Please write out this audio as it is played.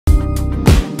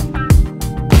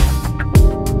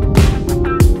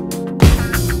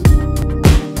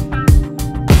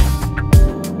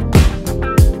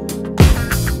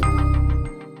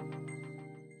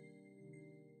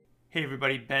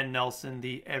everybody, Ben Nelson,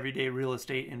 the everyday real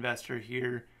estate investor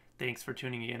here. Thanks for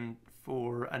tuning in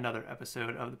for another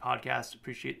episode of the podcast.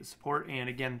 Appreciate the support. And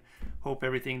again, hope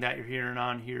everything that you're hearing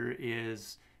on here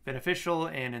is beneficial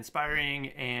and inspiring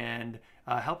and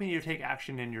helping you to take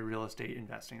action in your real estate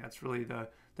investing. That's really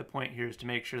the point here, is to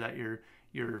make sure that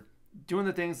you're doing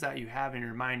the things that you have in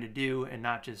your mind to do and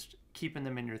not just keeping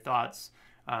them in your thoughts,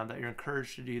 that you're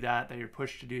encouraged to do that you're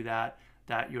pushed to do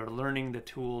that you're learning the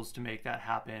tools to make that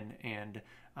happen, and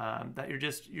that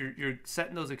you're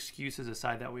setting those excuses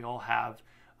aside that we all have,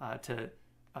 that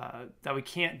we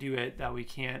can't do it, that we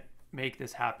can't make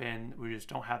this happen, we just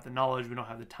don't have the knowledge, we don't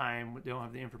have the time, we don't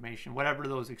have the information, whatever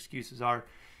those excuses are,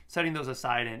 setting those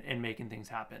aside and making things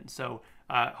happen. So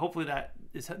hopefully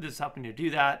this is helping you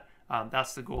do that.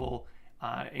 That's the goal.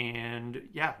 And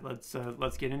yeah,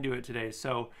 let's get into it today.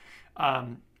 So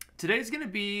today's going to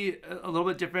be a little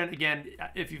bit different. Again,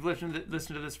 if you've listened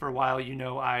to this for a while, you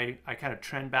know I kind of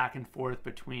trend back and forth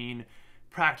between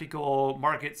practical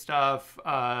market stuff,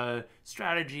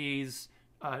 strategies,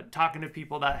 talking to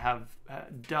people that have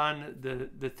done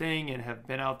the thing and have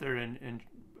been out there and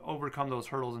overcome those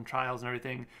hurdles and trials and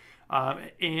everything,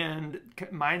 and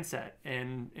mindset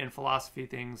and philosophy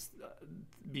things,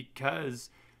 because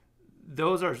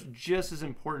those are just as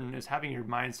important as having your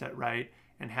mindset right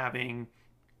and having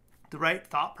the right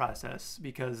thought process,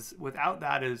 because without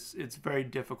that it's very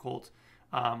difficult,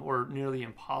 or nearly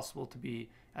impossible to be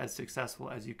as successful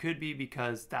as you could be,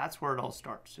 because that's where it all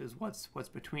starts, is what's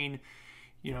between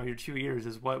your 2 ears,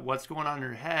 is what's going on in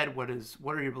your head, what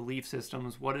are your belief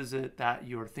systems, what is it that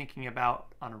you're thinking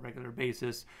about on a regular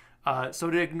basis. So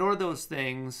to ignore those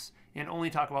things and only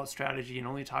talk about strategy and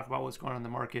only talk about what's going on in the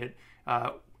market,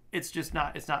 it's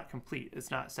not complete.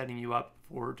 It's not setting you up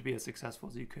to be as successful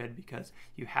as you could, because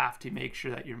you have to make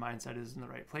sure that your mindset is in the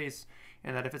right place,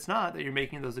 and that if it's not, that you're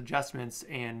making those adjustments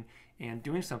and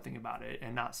doing something about it,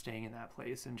 and not staying in that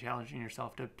place and challenging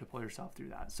yourself to pull yourself through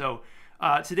that. So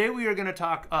today we are going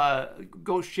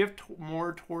to shift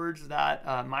more towards that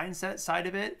mindset side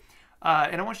of it,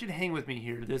 and I want you to hang with me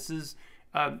here. This is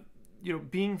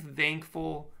being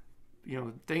thankful.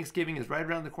 Thanksgiving is right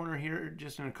around the corner here,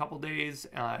 just in a couple days,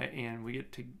 and we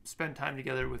get to spend time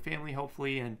together with family,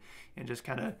 hopefully, and just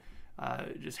kind of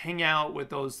just hang out with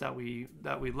those that we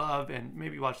love, and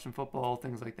maybe watch some football,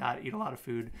 things like that, eat a lot of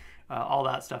food, all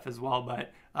that stuff as well.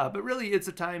 But really, it's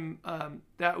a time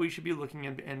that we should be looking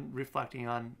and reflecting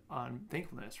on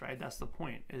thankfulness, right? That's the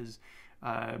point, is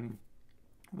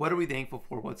what are we thankful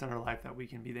for? What's in our life that we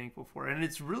can be thankful for? And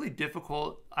it's really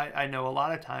difficult, I know, a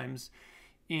lot of times,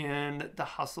 in the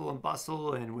hustle and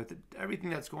bustle and with everything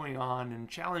that's going on and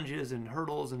challenges and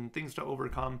hurdles and things to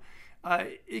overcome,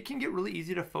 it can get really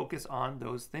easy to focus on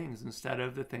those things instead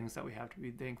of the things that we have to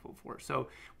be thankful for. So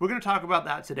we're going to talk about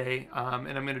that today,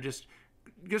 and I'm going to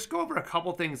just go over a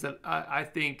couple things that I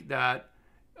think that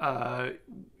that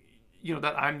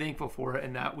I'm thankful for,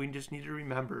 and that we just need to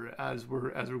remember as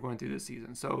we're going through this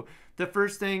season. So the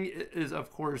first thing is, of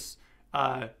course,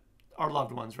 our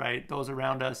loved ones, right? Those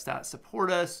around us that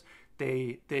support us.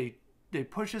 They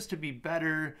push us to be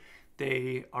better.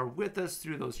 They are with us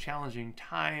through those challenging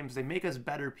times. They make us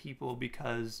better people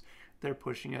because they're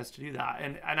pushing us to do that.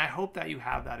 And I hope that you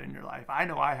have that in your life. I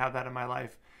know I have that in my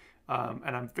life,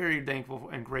 and I'm very thankful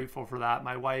and grateful for that.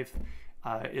 My wife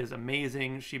is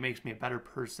amazing. She makes me a better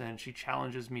person. She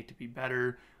challenges me to be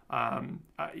better. When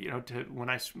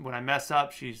I mess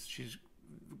up, she's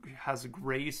has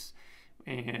grace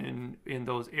and in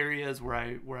those areas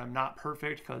where I'm not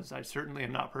perfect, because I certainly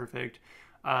am not perfect,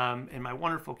 and my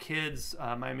wonderful kids,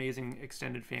 my amazing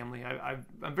extended family.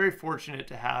 I'm very fortunate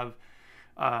to have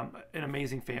an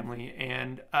amazing family,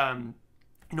 and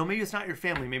maybe it's not your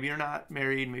family, maybe you're not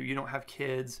married, maybe you don't have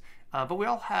kids, but we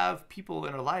all have people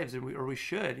in our lives, and we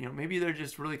should, maybe they're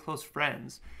just really close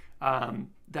friends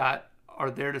that are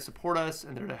there to support us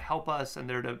and there to help us and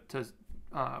there to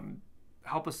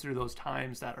help us through those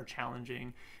times that are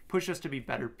challenging, push us to be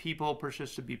better people, push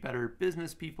us to be better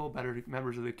business people, better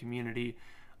members of the community,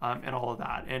 and all of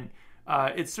that. And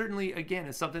it's certainly, again,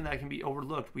 it's something that can be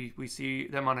overlooked. We see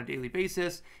them on a daily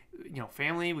basis.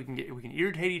 Family, we can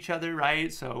irritate each other,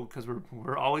 right? So because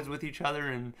we're always with each other,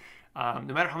 and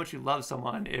no matter how much you love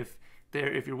someone, if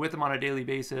you're with them on a daily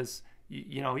basis,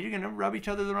 you're going to rub each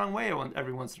other the wrong way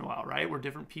every once in a while, right? We're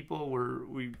different people.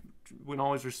 We don't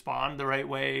always respond the right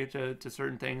way to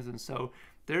certain things. And so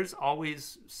there's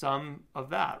always some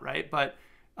of that, right? But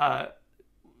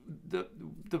the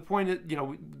point is, you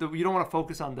don't want to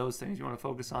focus on those things. You want to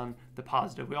focus on the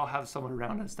positive. We all have someone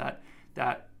around us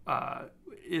that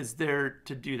is there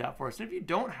to do that for us. And if you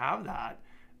don't have that,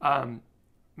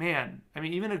 man, I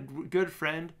mean, even a good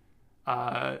friend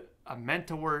a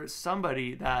mentor,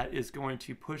 somebody that is going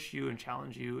to push you and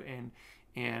challenge you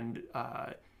and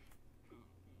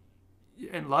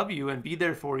love you and be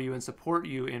there for you and support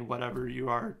you in whatever you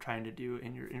are trying to do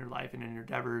in your life and in your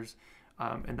endeavors,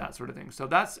 and that sort of thing. So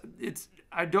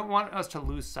I don't want us to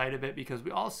lose sight of it, because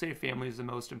we all say family is the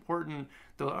most important,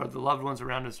 the loved ones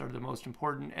around us are the most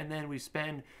important, and then we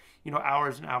spend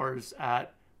hours and hours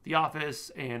at the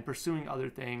office and pursuing other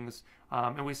things,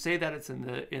 and we say that it's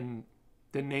in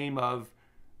the name of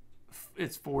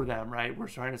it's for them, right? We're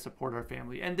trying to support our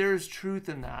family, and there's truth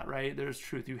in that, right? There's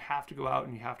truth. You have to go out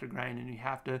and you have to grind and you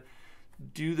have to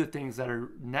do the things that are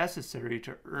necessary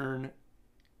to earn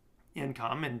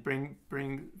income and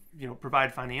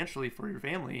provide financially for your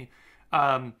family.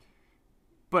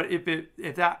 But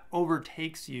if that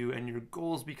overtakes you and your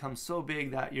goals become so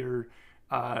big that you're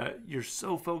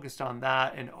so focused on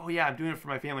that, and oh yeah, I'm doing it for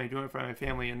my family,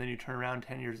 and then you turn around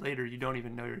 10 years later, you don't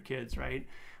even know your kids, right?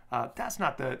 That's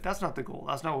not the goal.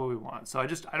 That's not what we want. So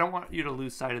I don't want you to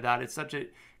lose sight of that. It's such a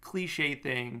cliche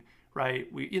thing,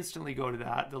 right? We instantly go to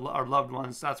that. Our loved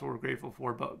ones, that's what we're grateful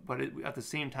for. But at the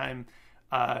same time,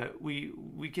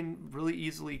 we can really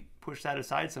easily push that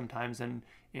aside sometimes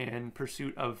in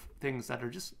pursuit of things that are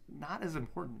just not as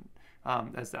important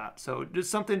as that. So just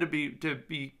something to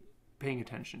be paying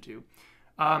attention to.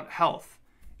 Health.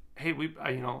 Hey,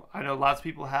 I know lots of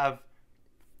people have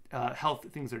health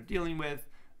things they're dealing with.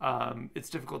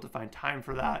 It's difficult to find time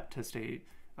for that, to stay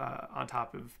on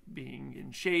top of being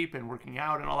in shape and working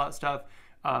out and all that stuff.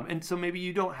 And so maybe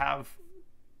you don't have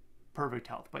perfect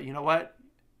health, but you know what?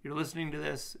 You're listening to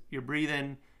this, you're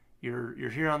breathing, you're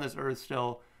here on this earth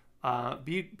still.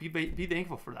 Be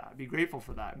thankful for that. Be grateful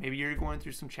for that. Maybe you're going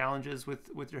through some challenges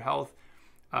with your health.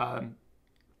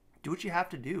 Do what you have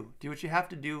to do. Do what you have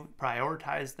to do.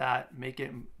 Prioritize that. Make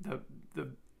it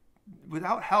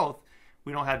without health,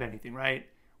 we don't have anything, right?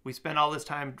 We spend all this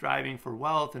time driving for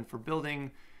wealth and for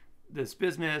building this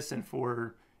business and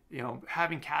for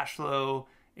having cash flow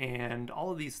and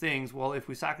all of these things. Well, if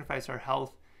we sacrifice our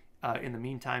health in the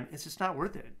meantime, it's just not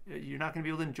worth it. You're not going to be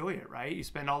able to enjoy it, right? You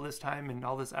spend all this time and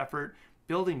all this effort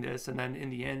building this, and then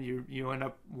in the end, you end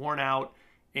up worn out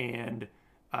and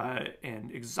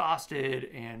exhausted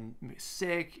and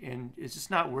sick, and it's just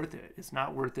not worth it. It's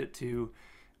not worth it to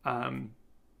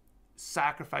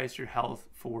sacrifice your health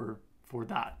for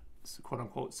that quote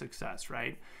unquote success,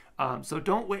 right? So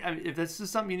don't wait. I mean, if this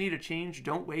is something you need to change,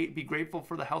 don't wait. Be grateful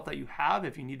for the health that you have.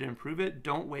 If you need to improve it,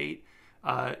 don't wait.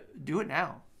 Do it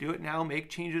now. Do it now. Make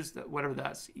changes, whether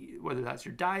that's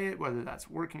your diet, whether that's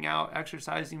working out,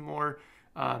 exercising more,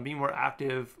 being more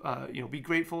active. Be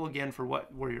grateful again for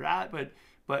where you're at,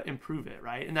 but improve it,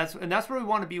 right? And that's where we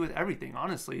want to be with everything.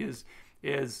 Honestly,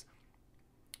 is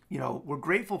we're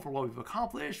grateful for what we've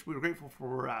accomplished. We're grateful for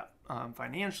where we're at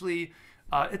financially.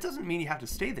 It doesn't mean you have to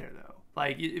stay there though.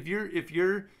 Like if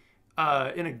you're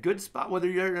in a good spot, whether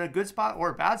you're in a good spot or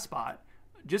a bad spot,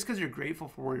 just because you're grateful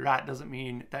for where you're at doesn't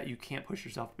mean that you can't push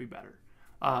yourself to be better.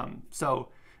 I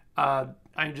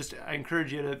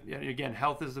encourage you to, again,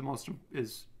 health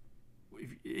is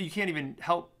you can't even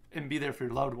help and be there for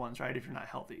your loved ones, right? If you're not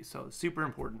healthy. So super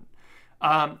important.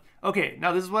 Okay,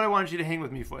 now this is what I wanted you to hang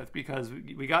with me with, because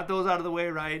we got those out of the way,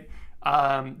 right?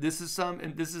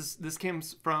 This came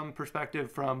from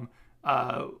perspective from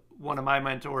one of my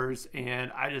mentors,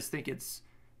 and I just think it's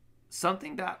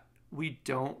something that we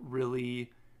don't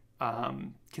really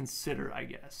consider, I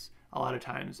guess, a lot of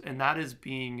times, and that is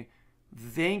being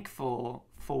thankful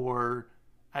for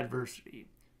adversity.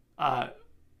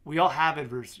 We all have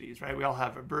adversities, right? We all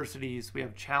have adversities. We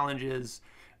have challenges.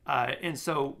 And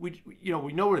so we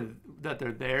know that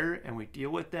they're there, and we deal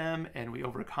with them and we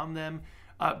overcome them.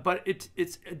 But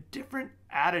it's a different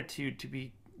attitude to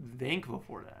be thankful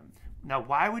for them. Now,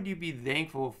 why would you be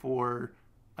thankful for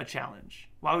a challenge?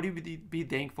 Why would you be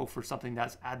thankful for something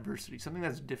that's adversity, something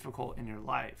that's difficult in your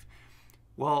life?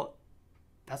 Well,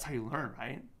 that's how you learn,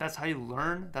 right? That's how you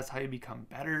learn. That's how you become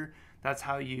better. That's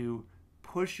how you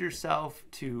push yourself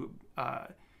to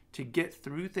get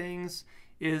through things,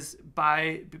 is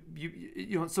by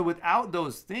so without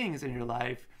those things in your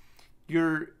life,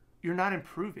 you're not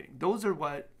improving. Those are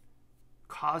what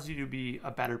cause you to be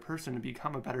a better person, to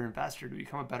become a better investor, to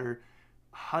become a better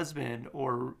husband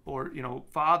or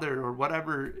father or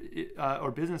whatever,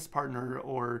 or business partner,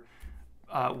 or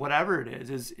whatever it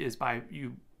is by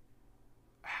you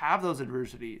have those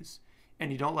adversities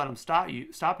and you don't let them stop you,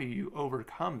 you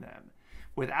overcome them.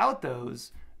 Without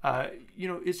those,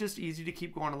 it's just easy to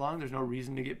keep going along. There's no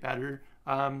reason to get better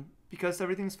because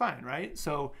everything's fine, right?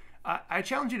 So I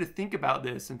challenge you to think about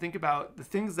this and think about the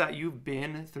things that you've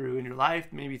been through in your life,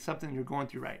 maybe something you're going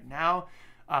through right now.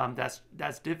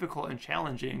 that's difficult and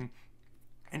challenging,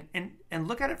 and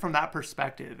look at it from that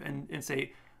perspective and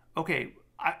say, okay,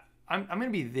 I'm going to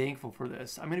be thankful for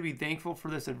this. I'm going to be thankful for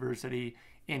this adversity,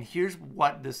 and here's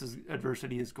what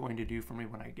adversity is going to do for me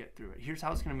when I get through it. Here's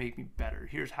how it's going to make me better.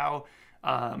 Here's how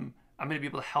I'm going to be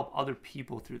able to help other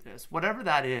people through this. Whatever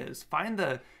that is, find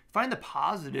the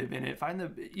positive in it. Find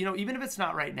the, even if it's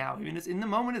not right now, even if it's in the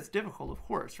moment, it's difficult, of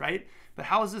course, right? But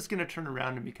how is this going to turn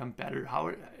around and become better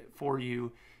for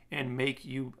you and make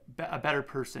you a better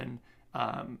person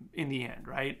in the end,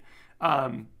 right?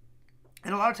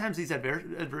 And a lot of times these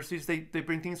adversities, they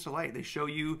bring things to light. They show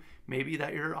you maybe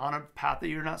that you're on a path that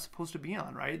you're not supposed to be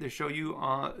on, right? They show you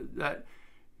that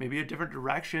maybe a different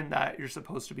direction that you're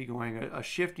supposed to be going, a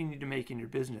shift you need to make in your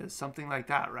business, something like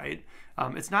that, right?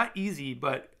 It's not easy,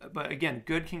 but again,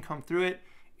 good can come through it,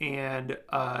 and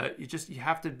you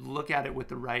have to look at it with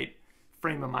the right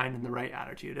frame of mind and the right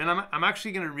attitude. And I'm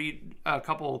actually going to read a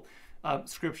couple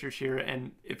scriptures here,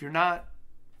 and if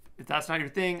that's not your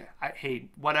thing, hey,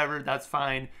 whatever, that's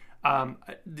fine.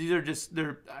 These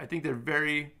are I think they're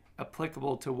very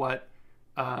applicable to what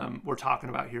we're talking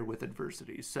about here with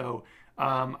adversity. So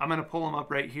I'm going to pull them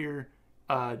up right here.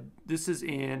 This is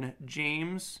in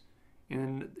James,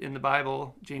 in the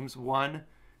Bible, James 1,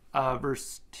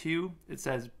 verse 2. It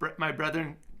says, "My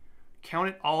brethren, count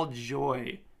it all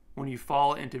joy when you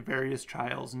fall into various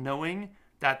trials, knowing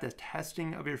that the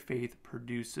testing of your faith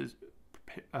produces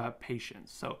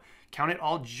patience." So count it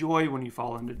all joy when you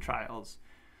fall into trials,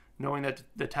 knowing that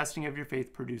the testing of your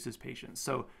faith produces patience.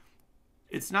 So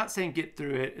it's not saying get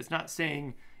through it. It's not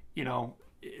saying,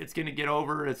 it's going to get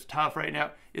over. It's tough right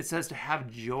now. It says to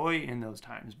have joy in those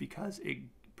times because it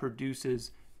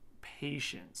produces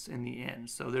patience in the end.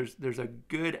 So there's a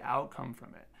good outcome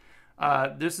from it.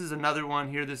 This is another one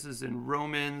here. This is in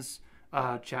Romans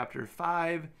chapter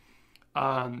 5.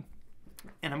 And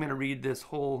I'm going to read this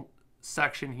whole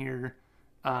section here.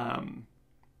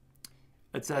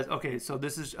 It says, okay, so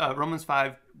this is Romans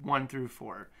 5, 1 through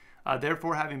 4.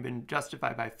 Therefore, having been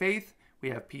justified by faith, we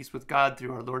have peace with God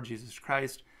through our Lord Jesus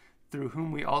Christ, through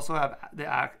whom we also have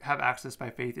access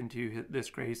by faith into this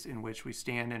grace in which we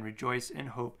stand and rejoice in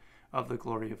hope of the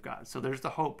glory of God. So there's the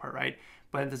hope part, right?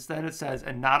 But then it says,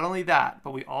 and not only that,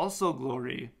 but we also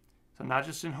glory. So not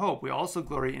just in hope, we also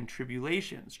glory in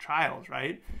tribulations, trials,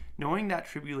 right? Knowing that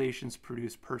tribulations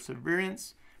produce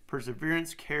perseverance,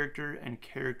 character, and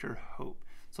character, hope.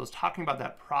 So it's talking about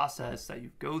that process that you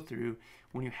go through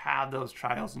when you have those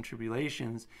trials and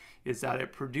tribulations, is that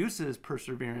it produces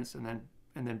perseverance and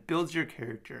then builds your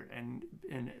character and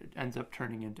it ends up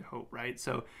turning into hope, right?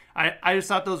 So I just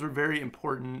thought those were very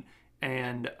important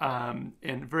and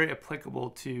very applicable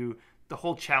to the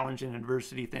whole challenge and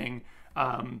adversity thing.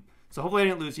 So hopefully I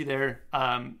didn't lose you there.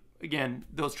 Again,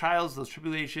 those trials, those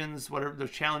tribulations, whatever,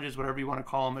 those challenges, whatever you want to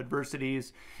call them,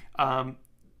 adversities, in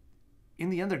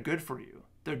the end, they're good for you.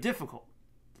 They're difficult.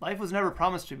 Life was never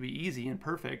promised to be easy and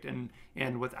perfect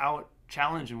and without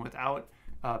challenge and without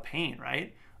pain,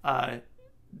 right?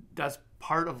 That's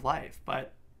part of life.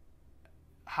 But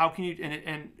how can you,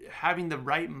 and having the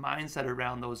right mindset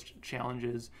around those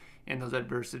challenges and those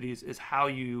adversities is how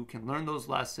you can learn those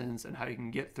lessons and how you can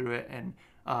get through it and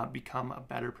become a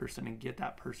better person and get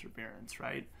that perseverance,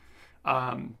 right?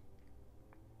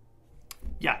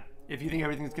 Yeah, if you think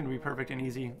everything's going to be perfect and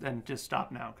easy, then just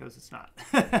stop now, because it's not.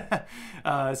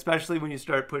 Especially when you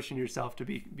start pushing yourself to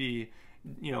be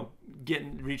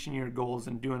reaching your goals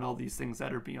and doing all these things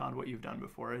that are beyond what you've done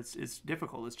before. It's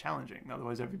difficult, it's challenging.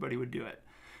 Otherwise, everybody would do it.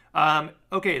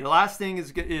 Okay, the last thing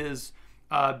is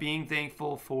being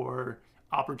thankful for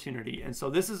opportunity. And so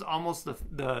this is almost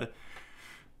I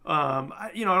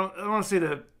don't want to say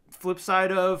the flip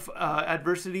side of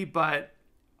adversity, but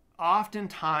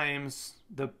oftentimes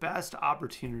the best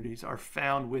opportunities are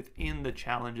found within the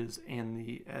challenges and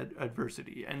the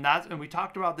adversity. And we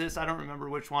talked about this, I don't remember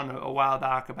which one, a while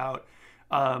back, about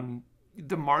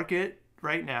the market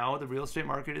right now. The real estate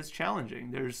market is challenging.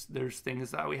 There's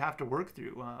things that we have to work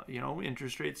through.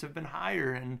 Interest rates have been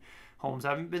higher and homes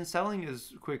haven't been selling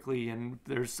as quickly, and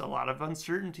there's a lot of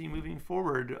uncertainty moving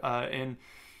forward in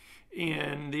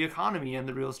the economy and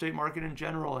the real estate market in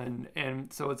general.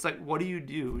 And so it's like, what do?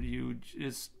 Do you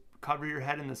just cover your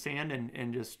head in the sand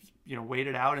and just wait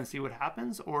it out and see what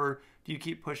happens, or do you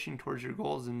keep pushing towards your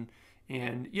goals? And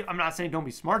I'm not saying don't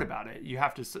be smart about it. You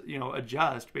have to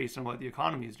adjust based on what the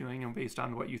economy is doing and based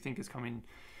on what you think is coming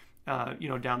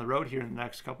down the road here in the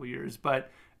next couple of years. But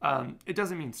it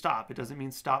doesn't mean stop. It doesn't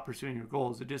mean stop pursuing your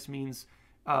goals. It just means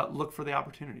look for the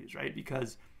opportunities, right?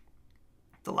 Because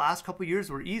the last couple of years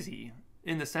were easy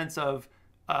in the sense of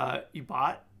you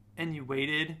bought and you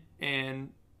waited and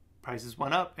prices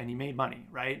went up and you made money,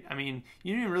 right? I mean,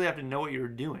 you didn't even really have to know what you were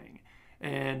doing,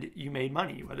 and you made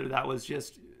money, whether that was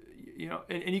just,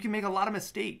 and you can make a lot of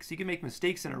mistakes. You can make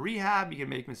mistakes in a rehab. You can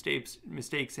make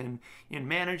mistakes in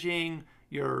managing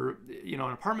your, an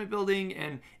apartment building,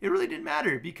 and it really didn't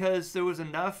matter because there was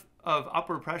enough of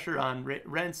upward pressure on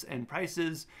rents and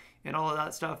prices and all of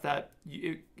that stuff that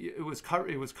it was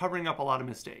covering up a lot of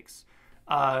mistakes.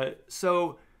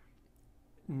 So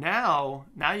now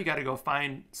you got to go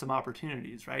find some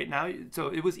opportunities, right? So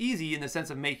it was easy in the sense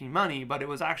of making money, but it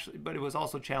was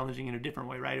also challenging in a different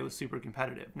way, right? It was super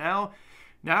competitive. Now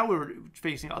we're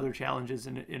facing other challenges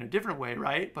in a different way,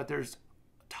 right? But there's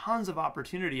tons of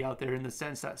opportunity out there in the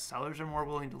sense that sellers are more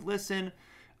willing to listen.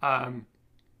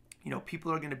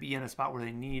 People are going to be in a spot where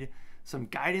they need some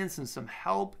guidance and some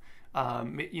help.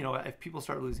 If people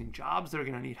start losing jobs, they're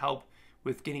going to need help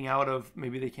with getting out of,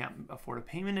 maybe they can't afford a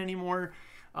payment anymore.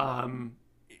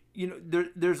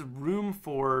 There's room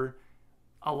for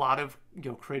a lot of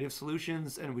creative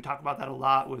solutions, and we talk about that a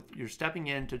lot with you're stepping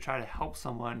in to try to help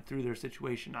someone through their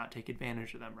situation, not take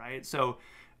advantage of them, right? So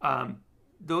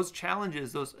those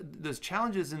challenges, those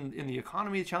challenges in the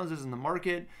economy, challenges in the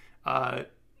market,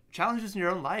 challenges in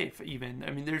your own life even.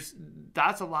 I mean,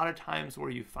 that's a lot of times where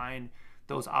you find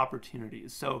those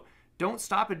opportunities. So don't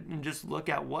stop it and just look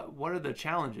at what are the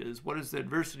challenges, what is the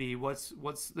adversity, what's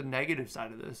the negative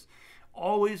side of this.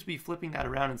 Always be flipping that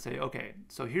around and say, okay,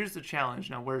 so here's the challenge,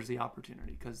 now where's the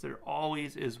opportunity? Because there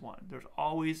always is one. There's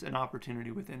always an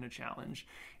opportunity within a challenge,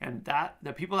 and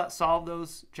the people that solve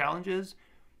those challenges,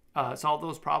 solve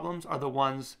those problems, are the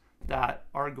ones that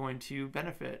are going to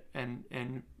benefit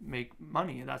and make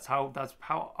money. And that's how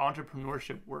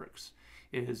entrepreneurship works.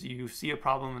 Is you see a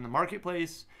problem in the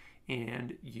marketplace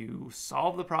and you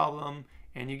solve the problem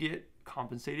and you get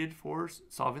compensated for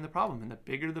solving the problem. And the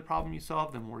bigger the problem you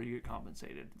solve, the more you get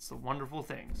compensated. It's a wonderful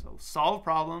thing. So solve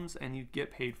problems and you get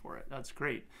paid for it. That's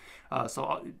great.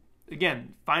 So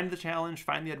again, find the challenge,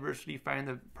 find the adversity, find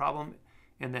the problem,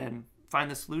 and then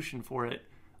find the solution for it.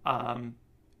 And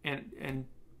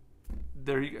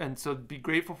so be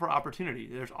grateful for opportunity.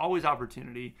 There's always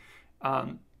opportunity.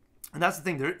 And that's the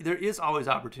thing, there is always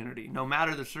opportunity. No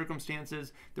matter the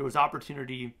circumstances, there was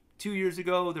opportunity 2 years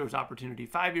ago, there was opportunity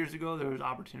 5 years ago, there was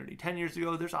opportunity 10 years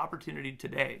ago, there's opportunity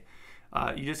today.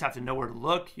 You just have to know where to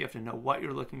look, you have to know what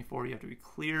you're looking for, you have to be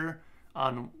clear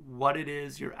on what it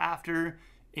is you're after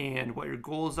and what your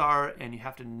goals are, and you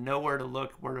have to know where to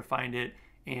look, where to find it,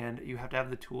 and you have to have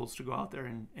the tools to go out there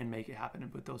and make it happen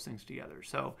and put those things together.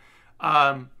 So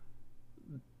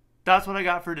that's what I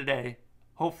got for today.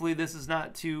 Hopefully this is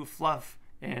not too fluff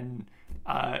and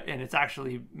it's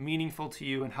actually meaningful to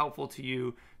you and helpful to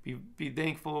you. Be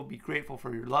thankful, be grateful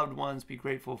for your loved ones, be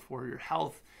grateful for your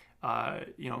health,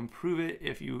 improve it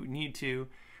if you need to.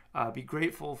 Be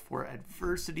grateful for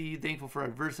adversity, thankful for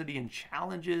adversity and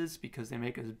challenges because they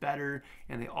make us better,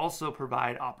 and they also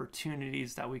provide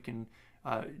opportunities that we can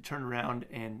turn around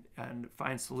and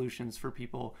find solutions for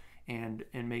people and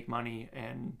make money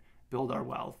and build our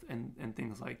wealth and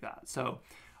things like that. So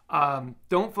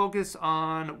don't focus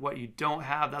on what you don't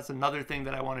have. That's another thing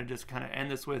that I want to just kind of end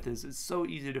this with, is it's so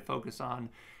easy to focus on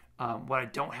what I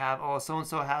don't have. Oh,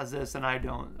 so-and-so has this and I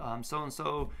don't.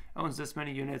 So-and-so owns this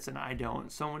many units and I don't.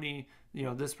 So many,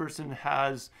 this person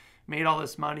has made all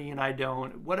this money and I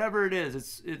don't. Whatever it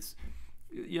is, it's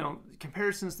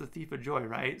comparison's the thief of joy,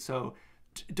 right? So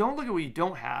don't look at what you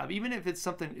don't have. Even if it's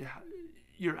something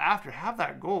you're after, have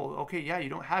that goal. Okay, yeah, you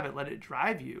don't have it, let it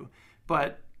drive you,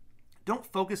 but don't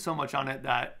focus so much on it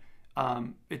that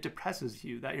it depresses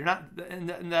you, that you're not, and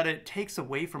that it takes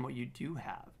away from what you do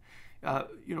have.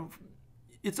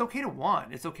 It's okay to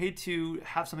want, it's okay to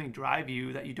have something drive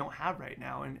you that you don't have right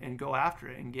now and go after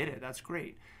it and get it. That's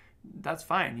great, that's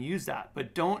fine, use that,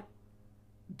 but don't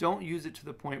use it to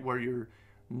the point where you're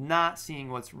not seeing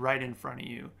what's right in front of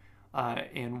you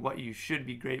and what you should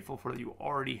be grateful for that you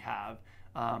already have.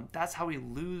 That's how we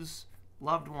lose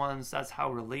loved ones. That's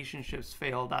how relationships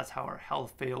fail. That's how our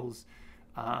health fails.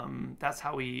 That's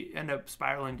how we end up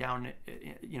spiraling down,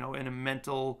 in a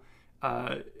mental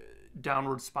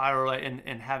downward spiral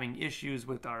and having issues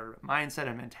with our mindset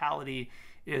and mentality,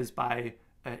 is by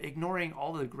ignoring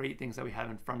all the great things that we have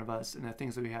in front of us and the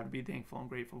things that we have to be thankful and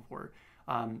grateful for.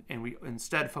 And we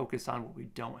instead focus on what we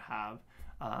don't have.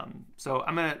 So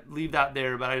I'm going to leave that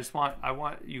there, but I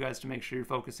want you guys to make sure you're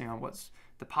focusing on what's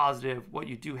the positive, what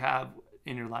you do have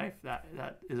in your life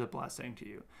that is a blessing to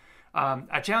you.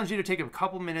 I challenge you to take a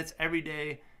couple minutes every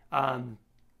day.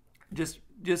 Just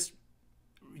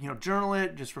journal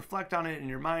it, just reflect on it in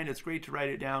your mind. It's great to write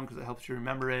it down because it helps you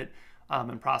remember it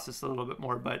and process it a little bit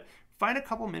more. But find a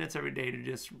couple minutes every day to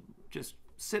just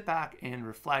sit back and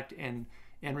reflect and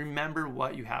remember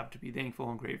what you have to be thankful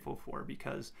and grateful for,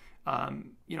 because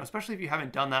especially if you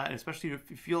haven't done that, and especially if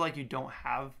you feel like you don't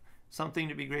have something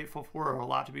to be grateful for or a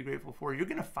lot to be grateful for, you're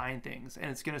going to find things, and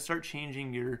it's going to start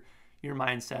changing your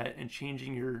mindset and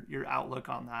changing your outlook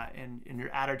on that, and your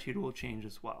attitude will change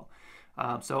as well.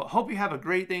 So I hope you have a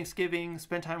great Thanksgiving.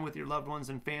 Spend time with your loved ones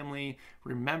and family.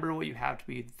 Remember what you have to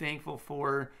be thankful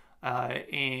for,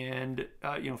 and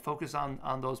focus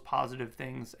on those positive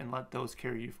things and let those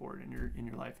carry you forward in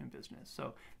your life and business.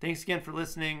 So thanks again for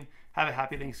listening. Have a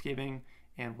happy Thanksgiving,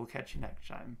 and we'll catch you next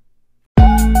time.